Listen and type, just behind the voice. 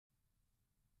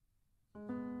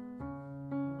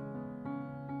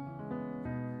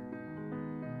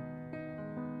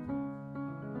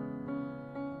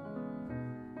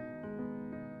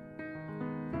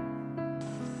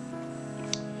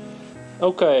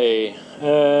Okay,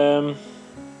 now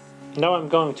I'm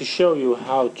going to show you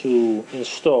how to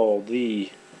install the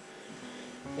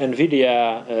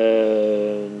Nvidia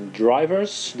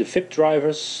drivers, the VIP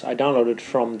drivers. I downloaded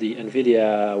from the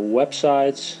Nvidia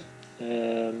website,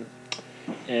 and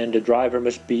the driver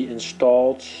must be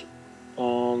installed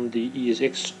on the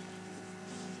ESX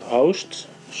host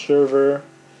server.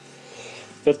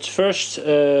 But first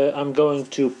I'm going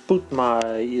to put my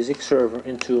ESX server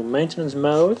into maintenance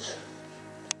mode.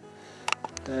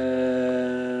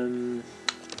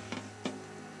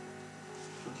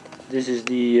 This is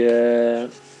the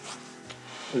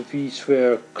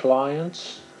Vmware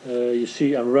client. You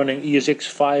see I'm running ESX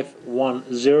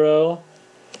 510,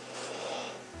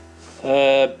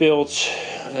 build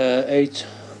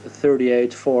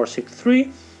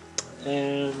 838463,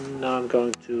 and now I'm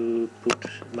going to put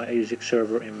my ESX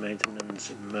server in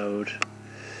maintenance mode.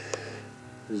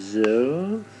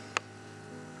 So,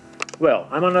 well,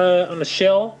 I'm on a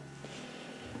shell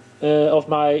of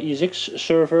my ESX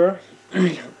server.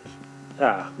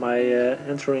 My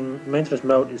entering maintenance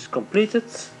mode is completed.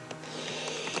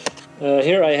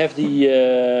 Here I have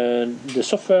the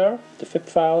software, the VIP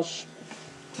files.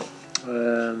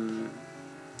 I'm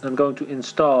going to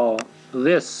install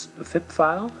this VIP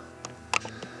file.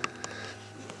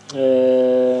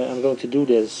 I'm going to do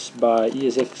this by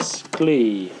ESX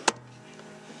CLI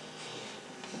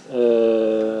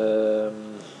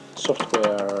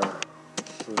software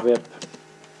web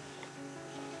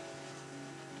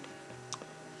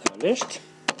list.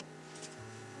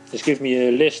 This gives me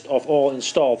a list of all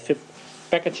installed VIP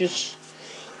packages.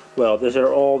 Well, these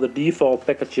are all the default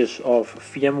packages of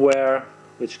VMware,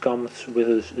 which comes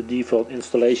with a default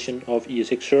installation of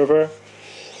ESX server.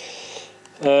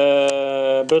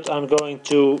 But I'm going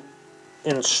to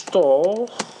install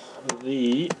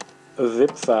the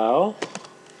VIP file,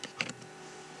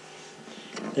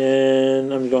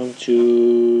 and I'm going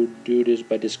to do this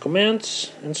by this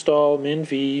command: install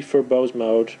min-v verbose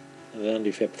mode, and then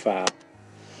the VIP file.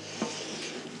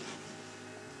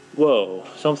 Whoa,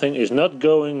 something is not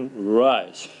going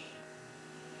right.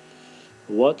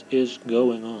 What is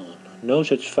going on? No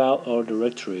such file or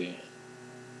directory.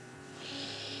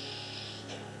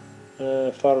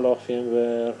 File log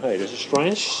VMware. Hey, this is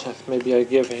strange. Maybe I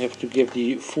have to give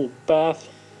the full path.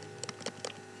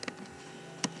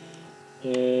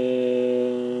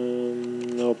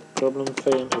 No problem.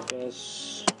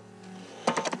 VMFS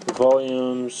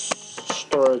volumes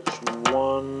storage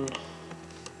 1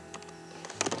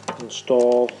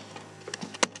 install.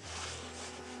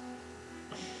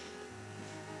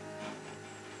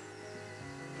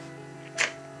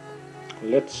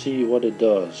 Let's see what it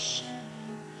does.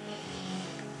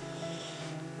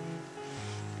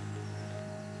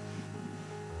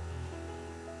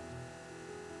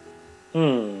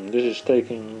 This is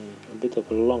taking a bit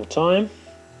of a long time.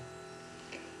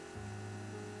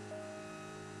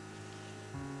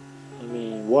 I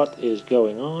mean, what is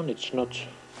going on? It's not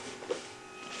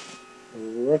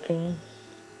working.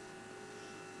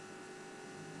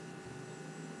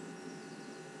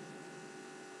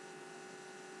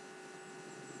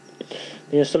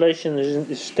 The installation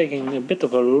is taking a bit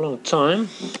of a long time.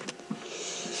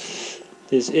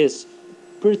 This is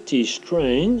pretty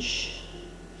strange.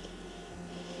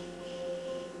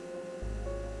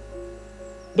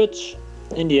 But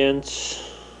in the end,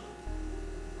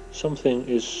 something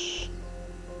is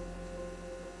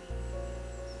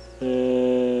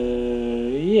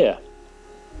yeah.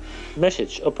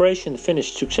 Message: operation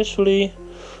finished successfully.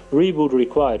 Reboot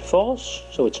required false,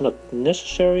 so it's not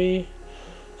necessary.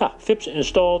 VIPs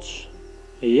installed.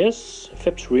 Yes.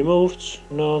 VIPs removed.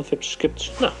 No. VIPs skipped.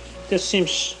 No. This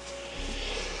seems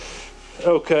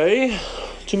okay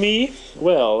to me.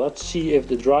 Well, let's see if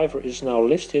the driver is now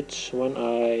listed when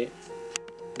I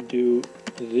do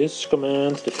this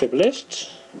command, the VIP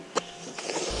list.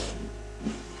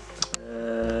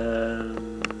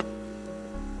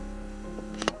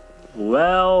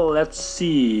 Well, let's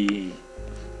see.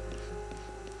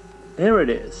 Here it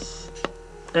is.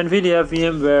 Nvidia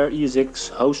VMware ESX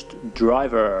host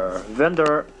driver.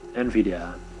 Vendor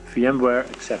Nvidia. VMware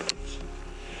accepted.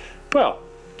 Well,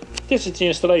 this is the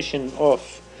installation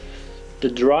of the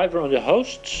driver on the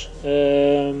host.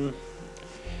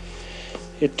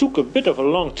 It took a bit of a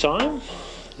long time.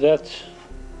 That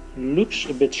looks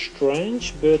a bit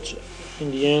strange, but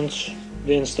in the end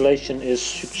the installation is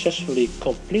successfully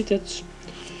completed.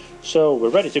 So we're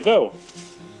ready to go.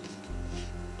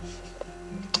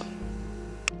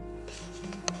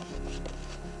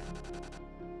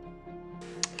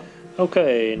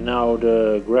 Okay, now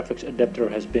the graphics adapter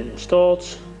has been installed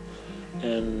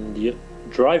and the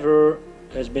driver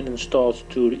has been installed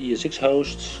to the ESX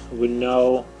host. We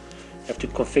now have to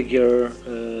configure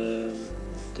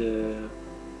the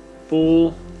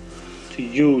pool to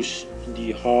use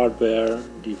the hardware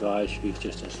device we've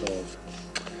just installed.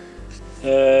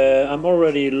 I'm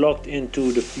already logged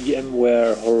into the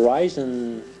Vmware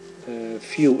Horizon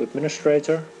View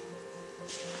administrator.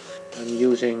 I'm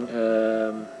using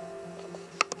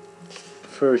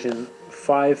version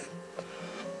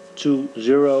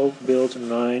 5.2.0 build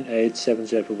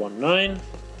 987019,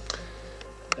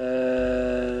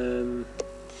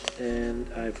 and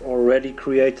I've already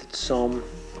created some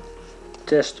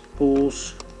test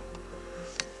pools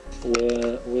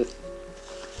with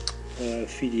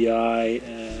VDI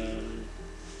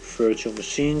virtual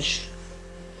machines.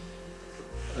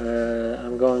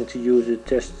 I'm going to use the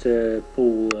test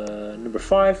pool number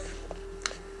 5.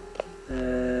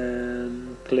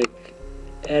 Click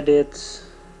edit,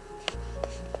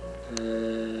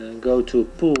 go to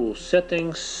pool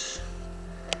settings,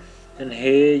 and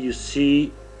here you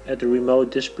see at the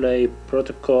remote display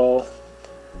protocol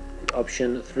the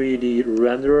option 3D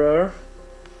renderer,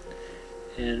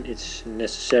 and it's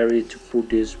necessary to put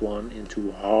this one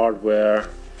into hardware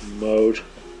mode.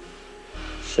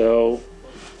 So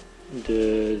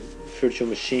the virtual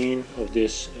machine of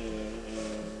this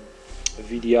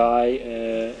VDI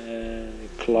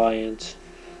client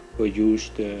will use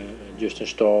the just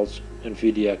installed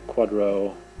Nvidia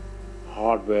Quadro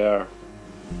hardware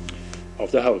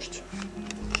of the host.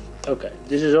 Okay,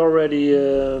 this is already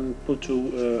put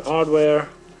to hardware.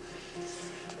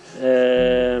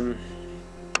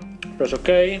 Press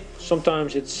OK.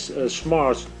 Sometimes it's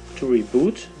smart to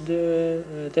reboot the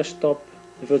desktop,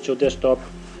 the virtual desktop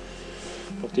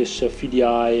of this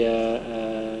VDI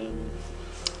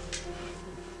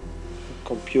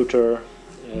computer,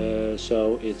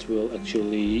 so it will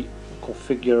actually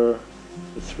configure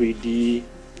the 3D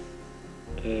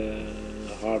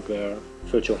hardware,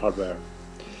 virtual hardware.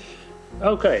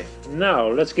 Okay, now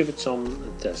let's give it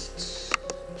some tests.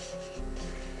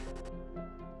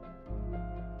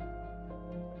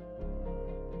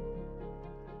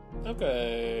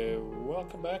 Okay,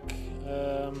 welcome back.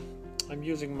 I'm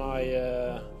using my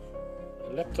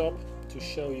laptop to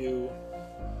show you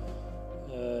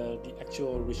the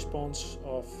actual response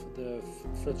of the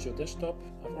virtual desktop.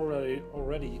 I'm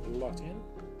already logged in.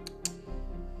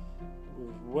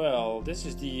 Well, this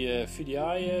is the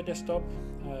VDI desktop.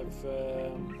 I've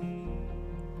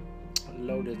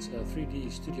loaded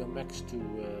 3D Studio Max to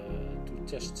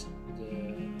test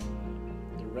the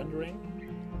rendering.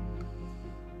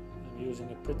 I'm using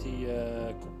a pretty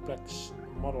complex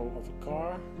model of a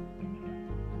car,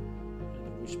 and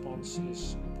the response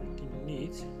is pretty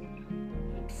neat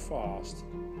and fast.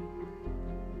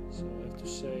 So I have to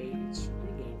say it's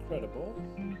really incredible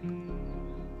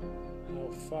how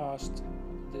fast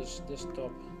this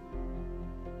desktop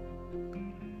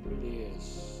really is.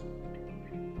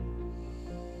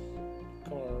 The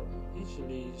car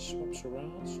easily swaps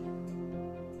around.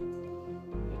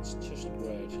 It's just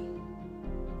great.